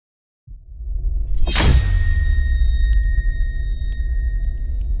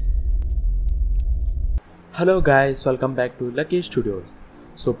Hello guys, welcome back to lucky studios.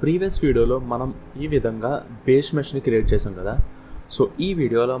 So previous వీడియోలో మనం ఈ విధంగా బేస్ మెష్ని క్రియేట్ చేసాం కదా. సో ఈ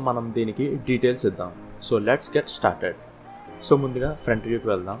వీడియోలో మనం దీనికి డీటెయిల్స్ ఇద్దాం. So let's get started. So ముందుగా ఫ్రంట్ వ్యూకి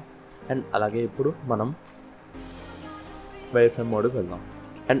వెళ్దాం అండ్ అలాగే ఇప్పుడు మనం వైర్ ఫ్రేమ్ మోడ్కి వెళ్దాం.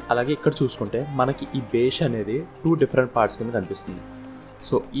 అండ్ అలాగే ఇక్కడ చూసుకుంటే మనకి ఈ బేస్ అనేది 2 డిఫరెంట్ పార్ట్స్ కింద కనిపిస్తుంది.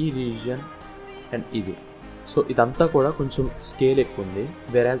 సో ఈ రీజియన్ అండ్ ఇది. సో ఇదంతా కూడా కొంచెం స్కేల్ ఎక్కువ ఉంది,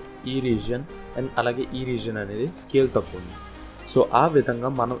 వేరాజ్ ఈ రీజియన్ అండ్ అలాగే ఈ రీజియన్ అనేది స్కేల్ తక్కువ ఉంది. సో ఆ విధంగా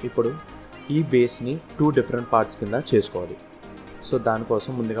మనం ఇప్పుడు ఈ బేస్ని 2 డిఫరెంట్ పార్ట్స్ కింద చేసుకోవాలి. సో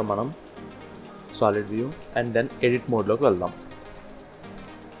దానికోసం ముందుగా మనం solid view and then edit మోడ్లోకి వెళ్దాం.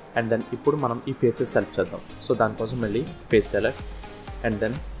 అండ్ దెన్ ఇప్పుడు మనం ఈ ఫేసెస్ సెలెక్ట్ చేద్దాం. సో దానికోసం మళ్ళీ face select and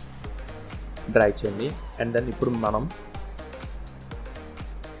then drag చేయండి. అండ్ దెన్ ఇప్పుడు మనం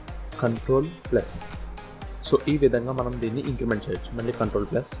కంట్రోల్+. సో ఈ విధంగా మనం దీన్ని ఇంక్రిమెంట్ చేయొచ్చు. మళ్ళీ కంట్రోల్+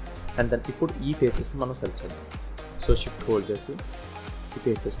 అండ్ దెన్ ఇప్పుడు ఈ ఫేసెస్ మనం సెలెక్ట్ చేద్దాం. సో షిఫ్ట్ హోల్డ్ చేసి ఈ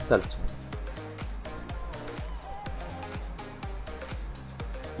ఫేసెస్ని సెలెక్ట్ చేయండి.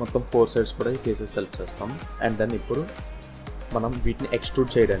 మొత్తం 4 సైడ్స్ కూడా ఈ ఫేసెస్ సెలెక్ట్ చేస్తాం. అండ్ దెన్ ఇప్పుడు మనం వీటిని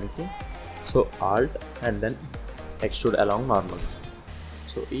ఎక్స్ట్రూడ్ చేయడానికి so Alt and then extrude along normals.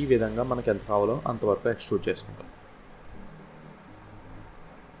 So ఈ విధంగా మనకి ఎంత కావాలో అంతవరకు ఎక్స్ట్రూడ్ చేసుకుంటాం.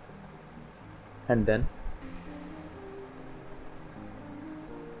 అండ్ దెన్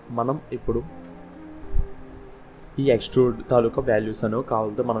మనం ఇప్పుడు ఈ ఎక్స్ట్రూడ్ తాలూకా వాల్యూస్ అనేవి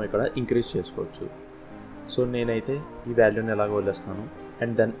కావాలంటే మనం ఇక్కడ ఇంక్రీజ్ చేసుకోవచ్చు. సో నేనైతే ఈ వాల్యూని ఎలాగో వదిలేస్తున్నాను.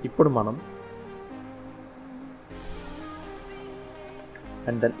 అండ్ దెన్ ఇప్పుడు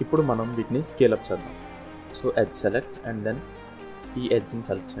మనం వీటిని స్కేల్ అప్ చేద్దాం. So edge select and then ఈ ఎడ్జ్ని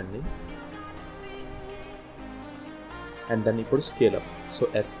సెలెక్ట్ చేయండి. అండ్ దెన్ ఇప్పుడు scale up. So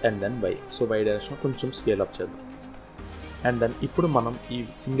yes and then why. So why direction కొంచెం స్కేల్ అప్ చేద్దాం. అండ్ దెన్ ఇప్పుడు మనం ఈ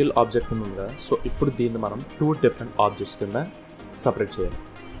సింగిల్ ఆబ్జెక్ట్ ఉంది కదా. సో ఇప్పుడు దీన్ని మనం 2 డిఫరెంట్ ఆబ్జెక్ట్స్ కింద సపరేట్ చేయాలి.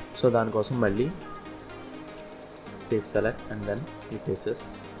 సో దానికోసం మళ్ళీ ఫేస్ సెలెక్ట్ అండ్ దెన్ ఈ ఫేసెస్.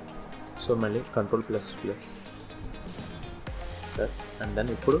 సో మళ్ళీ కంట్రోల్++ అండ్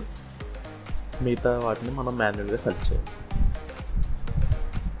దెన్ ఇప్పుడు మిగతా వాటిని మనం మాన్యువల్గా సెలెక్ట్ చేయాలి.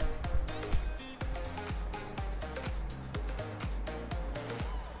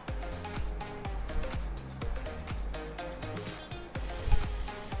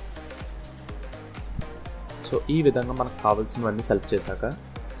 సో ఈ విధంగా మనకు కావాల్సినవన్నీ సెలెక్ట్ చేశాక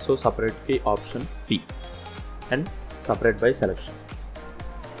so సపరేట్కి option P and separate by selection.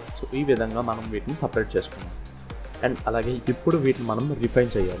 So ఈ విధంగా మనం వీటిని సపరేట్ చేసుకున్నాం. అండ్ అలాగే ఇప్పుడు వీటిని మనం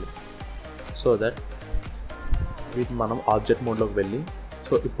రిఫైన్ చేయాలి. సో దట్ వీటిని మనం ఆబ్జెక్ట్ మోడ్లోకి వెళ్ళి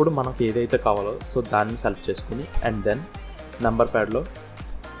సో ఇప్పుడు మనకు ఏదైతే కావాలో సో దాన్ని సెలెక్ట్ చేసుకుని అండ్ దెన్ నెంబర్ ప్యాడ్లో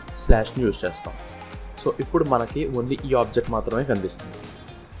స్లాష్ని యూజ్ చేస్తాం. సో ఇప్పుడు మనకి ఓన్లీ ఈ ఆబ్జెక్ట్ మాత్రమే కనిపిస్తుంది.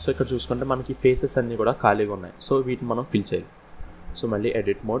 సో ఇక్కడ చూసుకుంటే మనకి ఫేసెస్ అన్నీ కూడా ఖాళీగా ఉన్నాయి. సో వీటిని మనం ఫిల్ చేయాలి. సో మళ్ళీ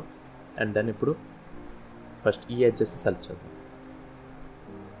ఎడిట్ మోడ్ అండ్ దెన్ ఇప్పుడు ఫస్ట్ ఈ ఎడ్జెస్ సెలెక్ట్ చేద్దాం.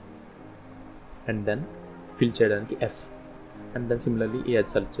 అండ్ దెన్ ఫిల్ చేయడానికి F అండ్ దెన్ సిమిలర్లీ ఈ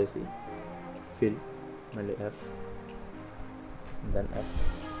ఎడ్జ్ సెలెక్ట్ చేసి ఫిల్ మళ్ళీ F then F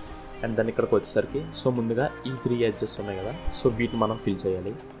and then ఇక్కడికి వచ్చేసరికి సో ముందుగా ఈ 3 ఎడ్జెస్ ఉన్నాయి కదా. సో వీటిని మనం ఫిల్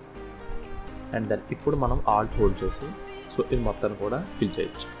చేయాలి. అండ్ దెన్ ఇప్పుడు మనం ఆల్ట్ హోల్డ్ చేసి సో ఇది మొత్తాన్ని కూడా ఫిల్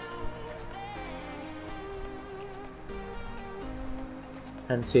చేయొచ్చు.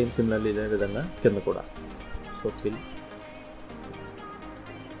 అండ్ సేమ్ సిమిలర్లీ ఇదే విధంగా కింద కూడా సో ఫిల్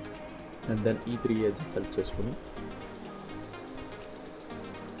అండ్ దెన్ ఈ 3 ఎడ్జెస్ సెలెక్ట్ చేసుకుని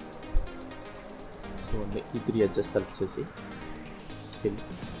సో ఈ 3 ఎడ్జెస్ సెలెక్ట్ చేసి ఫిల్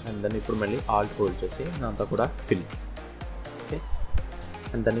అండ్ దెన్ ఇప్పుడు మళ్ళీ ఆల్ట్ హోల్డ్ చేసి అంతా కూడా ఫిల్. ఓకే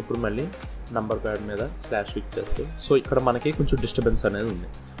అండ్ దెన్ ఇప్పుడు మళ్ళీ నంబర్ ప్యాడ్ మీద స్లాష్ క్లిక్ చేస్తే సో ఇక్కడ మనకి కొంచెం డిస్టర్బెన్స్ అనేది ఉంది.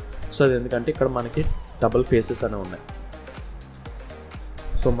 సో అది ఎందుకంటే ఇక్కడ మనకి డబుల్ ఫేసెస్ అనేవి ఉన్నాయి.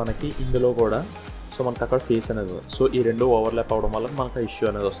 సో మనకి ఇందులో కూడా సో మనకు అక్కడ ఫేస్ అనేది సో ఈ 2 ఓవర్లాప్ అవ్వడం వల్ల మనకు ఇష్యూ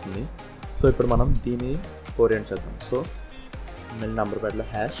అనేది వస్తుంది. సో ఇప్పుడు మనం దీన్ని ఓరియంట్ చేద్దాం. సో మళ్ళీ నంబర్ ప్యాడ్లో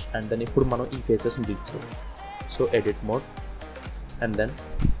హ్యాష్ అండ్ దెన్ ఇప్పుడు మనం ఈ ఫేసెస్ని డిలీట్ చేయాలి. So edit mode and than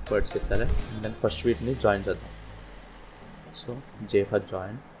words వేసాలి and then first వీటిని జాయిన్ చేద్దాం. సో J ఫర్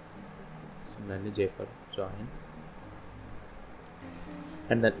జాయిన్ మళ్ళీ J for join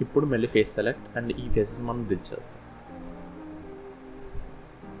and then ఇప్పుడు మళ్ళీ ఫేస్ సెలెక్ట్ అండ్ ఈ ఫేసెస్ మనం డిలీట్ చేద్దాం.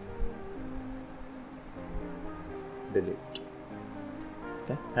 డిలీట్.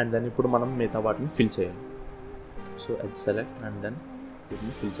 ఓకే అండ్ దెన్ ఇప్పుడు మనం మిగతా వాటిని ఫిల్ చేయాలి. So edge select and then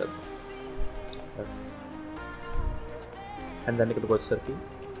వీటిని ఫిల్ చేద్దాం. అండ్ దెన్ ఇక్కడికి వచ్చేసరికి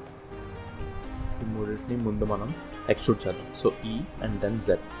ఈ మూడింటిని ముందు మనం ఎక్స్ట్రూడ్ చేద్దాం. So E and then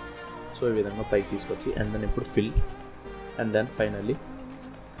Z. So ఈ విధంగా పైకి తీసుకొచ్చి అండ్ దెన్ ఇప్పుడు fill and then finally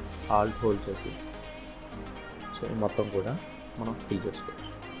Alt hold చేసి సో ఈ మొత్తం కూడా మనం ఫిల్ చేసుకోవచ్చు.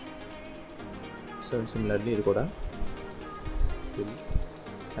 సో సిమిలర్లీ ఇది కూడా fill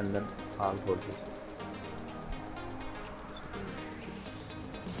and then all hold చేసి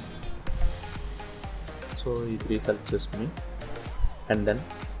సో ఈ 3 సెలెక్ట్ చేసుకుని and then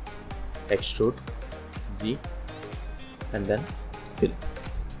extrude G and then fill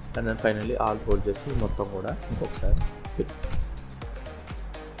and then finally all hold చేసి మొత్తం కూడా ఇంకొకసారి fill.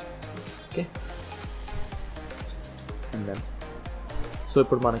 Okay and then so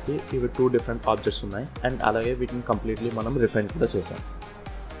ఇప్పుడు మనకి ఇవి 2 డిఫరెంట్ ఆబ్జెక్ట్స్ ఉన్నాయి అండ్ అలాగే వీటిని కంప్లీట్లీ మనం రిఫైన్ కూడా చేసాం.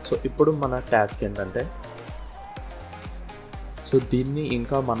 సో ఇప్పుడు మన టాస్క్ ఏంటంటే సో దీన్ని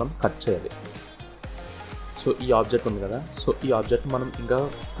ఇంకా మనం కట్ చేయాలి. సో ఈ ఆబ్జెక్ట్ ఉంది కదా, సో ఈ ఆబ్జెక్ట్ మనం ఇంకా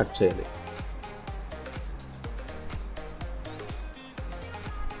కట్ చేయాలి.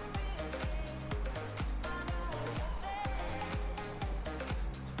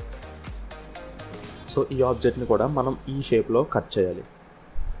 సో ఈ ఆబ్జెక్ట్ని కూడా మనం ఈ షేప్లో కట్ చేయాలి.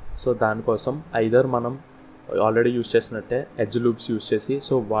 సో దానికోసం ఐదర్ మనం ఆల్రెడీ యూజ్ చేసినట్టే ఎడ్జ్ లూప్స్ యూజ్ చేసి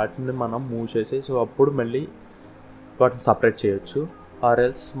సో వాటిని మనం మూవ్ చేసి సో అప్పుడు మళ్ళీ వాటిని సపరేట్ చేయొచ్చు, ఆర్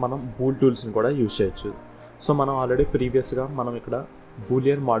ఎల్స్ మనం బూల్ టూల్స్ని కూడా యూజ్ చేయొచ్చు. సో మనం ఆల్రెడీ ప్రీవియస్గా మనం ఇక్కడ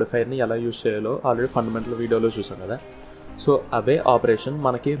బూలియన్ మాడిఫైర్ని ఎలా యూజ్ చేయాలో ఆల్రెడీ ఫండమెంటల్ వీడియోలో చూసాం కదా. సో అవే ఆపరేషన్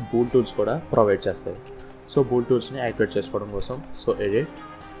మనకి బూల్ టూల్స్ కూడా ప్రొవైడ్ చేస్తాయి. సో బూల్ టూల్స్ని యాక్టివేట్ చేసుకోవడం కోసం so edit,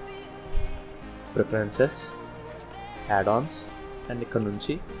 preferences, add-Ann's and ఇక్కడ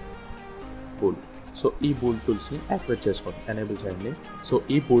నుంచి బూల్. సో ఈ బూల్ టూల్స్ని యాక్టివేట్ చేసుకోండి, ఎనేబుల్ చేయండి. సో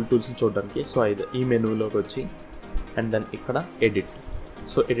ఈ బూల్ టూల్స్ని చూడడానికి సో ఈ మెనూలోకి వచ్చి అండ్ దెన్ ఇక్కడ ఎడిట్.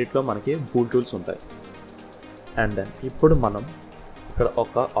 సో ఎడిట్లో మనకి బూల్ టూల్స్ ఉంటాయి. అండ్ దెన్ ఇప్పుడు మనం ఇక్కడ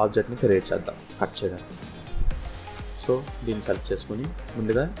ఒక ఆబ్జెక్ట్ని క్రియేట్ చేద్దాం కట్ చేయడానికి. సో దీన్ని సెలెక్ట్ చేసుకుని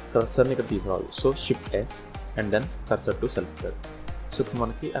ముందుగా కర్సర్ని ఇక్కడ తీసుకురావాలి. So shift yes and then cursor to selected. So ఇప్పుడు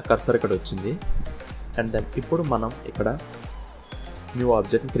మనకి ఆ కర్సర్ ఇక్కడ వచ్చింది. అండ్ దెన్ ఇప్పుడు మనం ఇక్కడ న్యూ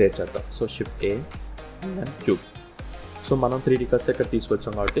ఆబ్జెక్ట్ని క్రియేట్ చేద్దాం. So shift A and then cube. So మనం 3D కర్సర్ ఇక్కడ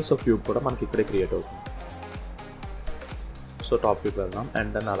తీసుకొచ్చాం కాబట్టి సో క్యూబ్ కూడా మనకి ఇక్కడే క్రియేట్ అవుతుంది. సో టాప్ వ్యూకి వెళ్దాం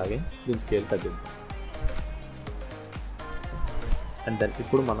అండ్ దెన్ అలాగే దీని స్కేల్ తగ్గిద్దాం. అండ్ దెన్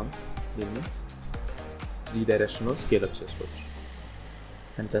ఇప్పుడు మనం దీన్ని జీ డైరెక్షన్లో స్కేల్ అప్ చేసుకోవచ్చు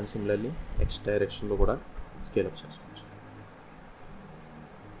అండ్ దెన్ సిమిలర్లీ ఎక్స్ డైరెక్షన్లో కూడా స్కేల్ అప్ చేసుకోవచ్చు.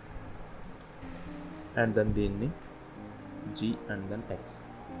 అండ్ దెన్ దీన్ని G and then X.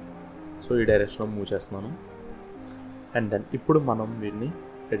 So ఈ డైరెక్షన్లో మూవ్ చేస్తున్నాను. అండ్ దెన్ ఇప్పుడు మనం వీటిని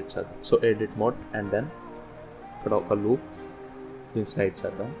ఎడిట్ చేద్దాం. So edit mode and then ఇక్కడ ఒక లూప్ దీన్ని స్లైడ్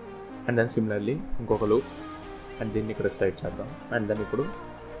చేద్దాం. అండ్ దెన్ సిమిలర్లీ ఇంకొక లూప్ అండ్ దీన్ని ఇక్కడ స్లైడ్ చేద్దాం. అండ్ దెన్ ఇప్పుడు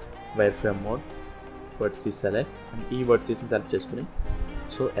wire frame mode, vertices select and ఈ వర్టిసిస్ని సెలెక్ట్ చేసుకుని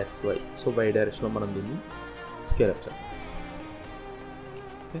సో ఎస్వై. సో వై డైరెక్షన్లో మనం దీన్ని స్కేల్ అప్ చేద్దాం.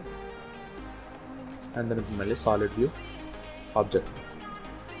 ఓకే అండ్ దెన్ ఇప్పుడు మళ్ళీ సాలిడ్ వ్యూ ఆబ్జెక్ట్.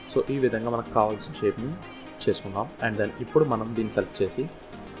 సో ఈ విధంగా మనకు కావాల్సిన షేప్ని చేసుకున్నాం. అండ్ దెన్ ఇప్పుడు మనం దీన్ని సెలెక్ట్ చేసి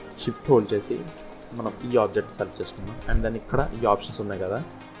షిఫ్ట్ హోల్డ్ చేసి మనం ఈ ఆబ్జెక్ట్ సెలెక్ట్ చేసుకున్నాం. అండ్ దెన్ ఇక్కడ ఈ ఆప్షన్స్ ఉన్నాయి కదా,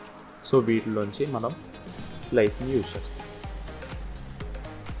 సో వీటిలోంచి మనం స్లైస్ని యూజ్ చేస్తాం.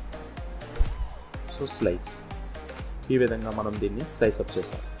 సో స్లైస్ ఈ విధంగా మనం దీన్ని స్లైస్ అప్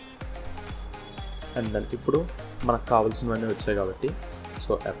చేసాం. అండ్ దెన్ ఇప్పుడు మనకు కావాల్సినవన్నీ వచ్చాయి కాబట్టి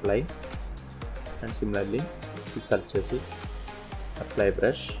సో అప్లై అండ్ సిమిలర్లీ ఇది సెలెక్ట్ చేసి apply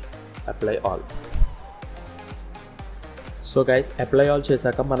brush, apply all. So guys apply all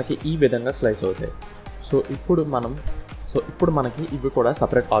చేశాక మనకి ఈ విధంగా స్లైస్ అవుతాయి. సో ఇప్పుడు మనకి ఇవి కూడా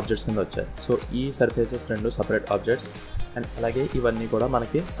సపరేట్ ఆబ్జెక్ట్స్ కింద వచ్చాయి. సో ఈ సర్ఫేసెస్ 2 సపరేట్ ఆబ్జెక్ట్స్ అండ్ అలాగే ఇవన్నీ కూడా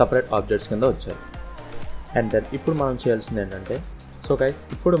మనకి సపరేట్ ఆబ్జెక్ట్స్ కింద వచ్చాయి. అండ్ దెన్ ఇప్పుడు మనం చేయాల్సింది ఏంటంటే సో గైస్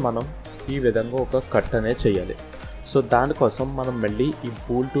ఇప్పుడు మనం ఈ విధంగా ఒక కట్ అనేది చేయాలి. సో దానికోసం మనం మళ్ళీ ఈ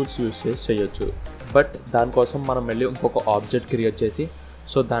బూల్ టూల్స్ యూజ్ చేసి చేయొచ్చు. బట్ దానికోసం మనం మళ్ళీ ఇంకొక ఆబ్జెక్ట్ క్రియేట్ చేసి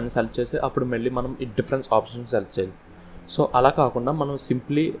సో దాన్ని సెలెక్ట్ చేసి అప్పుడు మళ్ళీ మనం ఈ డిఫరెన్స్ ఆప్షన్స్ సెలెక్ట్ చేయాలి. సో అలా కాకుండా మనం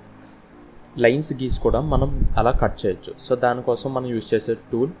సింప్లీ లైన్స్ గీసుకోవడం మనం అలా కట్ చేయొచ్చు. సో దానికోసం మనం యూజ్ చేసే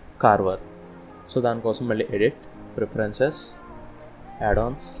టూల్ కార్వర్. సో దానికోసం మళ్ళీ ఎడిట్, ప్రిఫరెన్సెస్,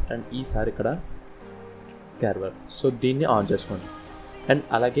 యాడ్-ఆన్స్ అండ్ ఈసారి ఇక్కడ కార్వర్. సో దీన్ని ఆన్ చేసుకోండి. అండ్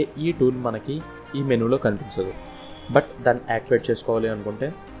అలాగే ఈ టూల్ మనకి ఈ మెనూలో కనిపించదు, బట్ దాన్ని యాక్టివేట్ చేసుకోవాలి అనుకుంటే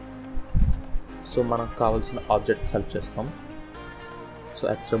సో మనకు కావాల్సిన ఆబ్జెక్ట్ సెలెక్ట్ చేస్తాం. సో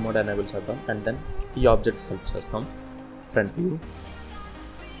ఎక్స్ట్రా మోడ్ ఎనేబుల్ చేద్దాం అండ్ దెన్ ఈ ఆబ్జెక్ట్ సెలెక్ట్ చేస్తాం, ఫ్రంట్ వ్యూ.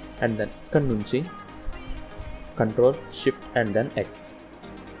 అండ్ దెన్ ఇక్కడ నుంచి control shift and then X.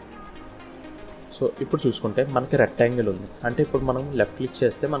 So ఇప్పుడు చూసుకుంటే మనకి రెక్టాంగిల్ ఉంది, అంటే ఇప్పుడు మనం లెఫ్ట్ క్లిక్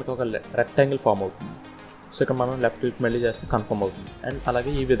చేస్తే మనకు ఒక రెక్టాంగిల్ ఫామ్ అవుతుంది. సో ఇక్కడ మనం లెఫ్ట్ క్లిక్ మళ్ళీ చేస్తే కన్ఫర్మ్ అవుతుంది. అండ్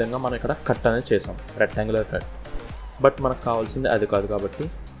అలాగే ఈ విధంగా మనం ఇక్కడ కట్ అనేది చేసాం, రెక్టాంగులర్ కట్. బట్ మనకు కావాల్సింది అది కాదు కాబట్టి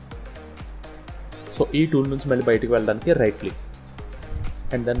సో సో ఈ టూల్ నుంచి మళ్ళీ బయటికి వెళ్ళడానికి రైట్ క్లిక్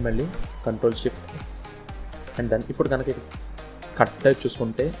అండ్ దెన్ మళ్ళీ Ctrl+Shift+X అండ్ దెన్ ఇప్పుడు కనుక కట్ టైప్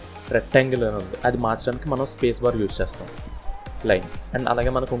చూసుకుంటే రెక్టాంగిల్ అని ఉంది, అది మార్చడానికి మనం స్పేస్ బార్ యూజ్ చేస్తాం, లైన్. అండ్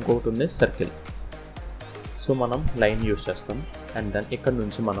అలాగే మనకు ఇంకొకటి ఉంది సర్కిల్, సో మనం లైన్ యూజ్ చేస్తాం. అండ్ దెన్ ఇక్కడ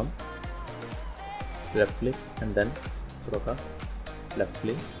నుంచి మనం లెఫ్ట్ క్లిక్ అండ్ దెన్ ఇప్పుడు ఒక లెఫ్ట్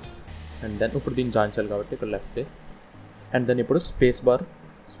క్లిక్ అండ్ దెన్ ఇప్పుడు దీన్ని జాయిన్ చేయాలి కాబట్టి ఇక్కడ లెఫ్ట్ క్లిక్ అండ్ దెన్ ఇప్పుడు స్పేస్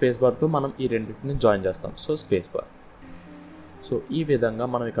బార్తో మనం ఈ రెండింటిని జాయిన్ చేస్తాం, సో స్పేస్ బార్. సో ఈ విధంగా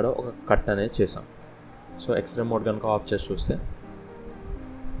మనం ఇక్కడ ఒక కట్ అనేది చేసాం. సో ఎక్స్రే మోడ్ కనుక ఆఫ్ చేసి చూస్తే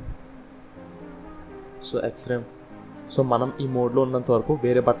సో మనం ఈ మోడ్లో ఉన్నంత వరకు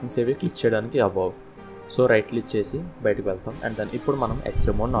వేరే బటన్స్ ఏవి క్లిక్ చేయడానికి అవ్వవు. సో రైట్ క్లిక్ చేసి బయటకు వెళ్తాం అండ్ దెన్ ఇప్పుడు మనం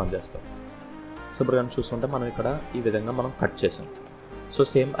ఎక్స్రే మోడ్ని ఆన్ చేస్తాం. సో ఇప్పుడు కనుక చూసుకుంటే మనం ఇక్కడ ఈ విధంగా మనం కట్ చేసాం. సో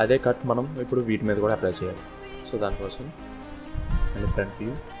సేమ్ అదే కట్ మనం ఇప్పుడు వీటి మీద కూడా అప్లై చేయాలి. సో దానికోసం మళ్ళీ ఫ్రంట్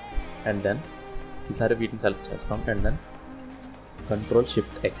వ్యూ అండ్ దెన్ ఈసారి వీటిని సెలెక్ట్ చేస్తాం and then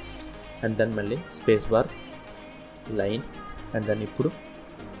Ctrl+Shift+X and then మళ్ళీ space bar line and then ఇప్పుడు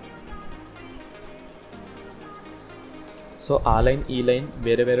సో ఆ లైన్ ఈ లైన్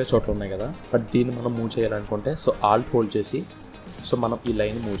వేరే వేరే చోట్ల ఉన్నాయి కదా, బట్ దీన్ని మనం మూవ్ చేయాలనుకుంటే సో ఆల్ట్ హోల్డ్ చేసి సో మనం ఈ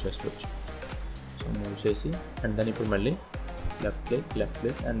లైన్ మూవ్ చేసుకోవచ్చు. సో మూవ్ చేసి అండ్ దెన్ ఇప్పుడు మళ్ళీ left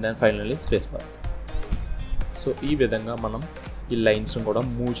click and then finally space bar. So ఈ విధంగా మనం ఈ లైన్స్ని కూడా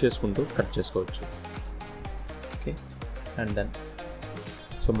మూవ్ చేసుకుంటూ కట్ చేసుకోవచ్చు. ఓకే అండ్ దెన్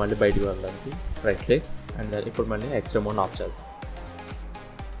సో మళ్ళీ బయటకు వెళ్ళడానికి రైట్ క్లిక్ అండ్ దెన్ ఇప్పుడు మళ్ళీ ఎక్స్ట్రా మోడ్ ఆఫ్ చేద్దాం.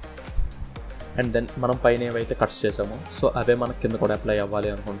 అండ్ దెన్ మనం పైన ఏవైతే కట్స్ చేసామో సో అవే మనకి కింద కూడా అప్లై అవ్వాలి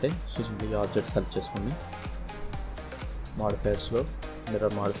అనుకుంటే సో సింప్లీ ఆబ్జెక్ట్ సెలెక్ట్ చేసుకుని మాడిఫైయర్స్లో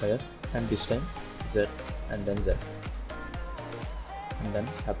mirror modifier and this time Z and then Z and then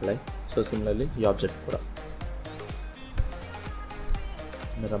apply. So similarly ఈ ఆబ్జెక్ట్ కూడా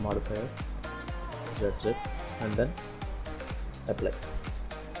mirror modifier ZZ and then apply.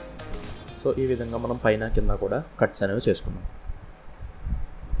 So ఈ విధంగా మనం పైన కింద కూడా కట్స్ అనేవి చేసుకున్నాం.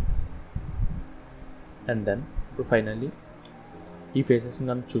 అండ్ దెన్ ఇప్పుడు ఫైనల్లీ ఈ ఫేసెస్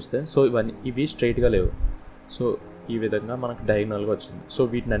కానీ చూస్తే సో ఇవి స్ట్రైట్గా లేవు, సో ఈ విధంగా మనకు డయాగ్నల్గా వచ్చింది.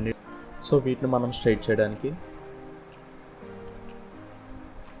 సో వీటిని మనం స్ట్రైట్ చేయడానికి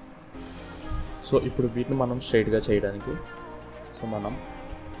సో ఇప్పుడు వీటిని మనం స్ట్రైట్గా చేయడానికి సో మనం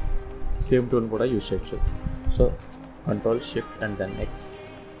సేమ్ టూల్ కూడా యూజ్ చేయొచ్చు. So Ctrl+Shift and then X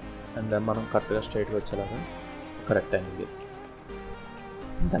and then మనం కరెక్ట్గా స్ట్రైట్గా వచ్చేలాగా కరెక్ట్ అయింది.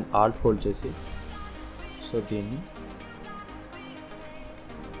 దెన్ ఆల్ట్ హోల్డ్ చేసి సో దీన్ని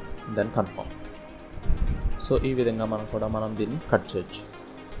దెన్ కన్ఫర్మ్. సో ఈ విధంగా మనం దీన్ని కట్ చేయొచ్చు.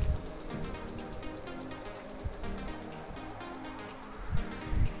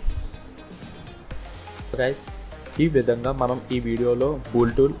 గైస్ ఈ విధంగా మనం ఈ వీడియోలో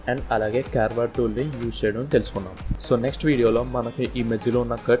బూల్ టూల్ అండ్ అలాగే క్యార్వర్ టూల్ని యూజ్ చేయడం తెలుసుకున్నాం. సో నెక్స్ట్ వీడియోలో మనకి ఈ మధ్యలో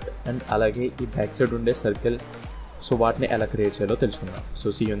ఉన్న కట్ అండ్ అలాగే ఈ బ్యాక్ సైడ్ ఉండే సర్కిల్ సో వాటిని ఎలా క్రియేట్ చేయాలో తెలుసుకుందాం.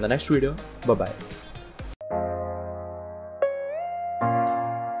 So see you in the next video. Bye.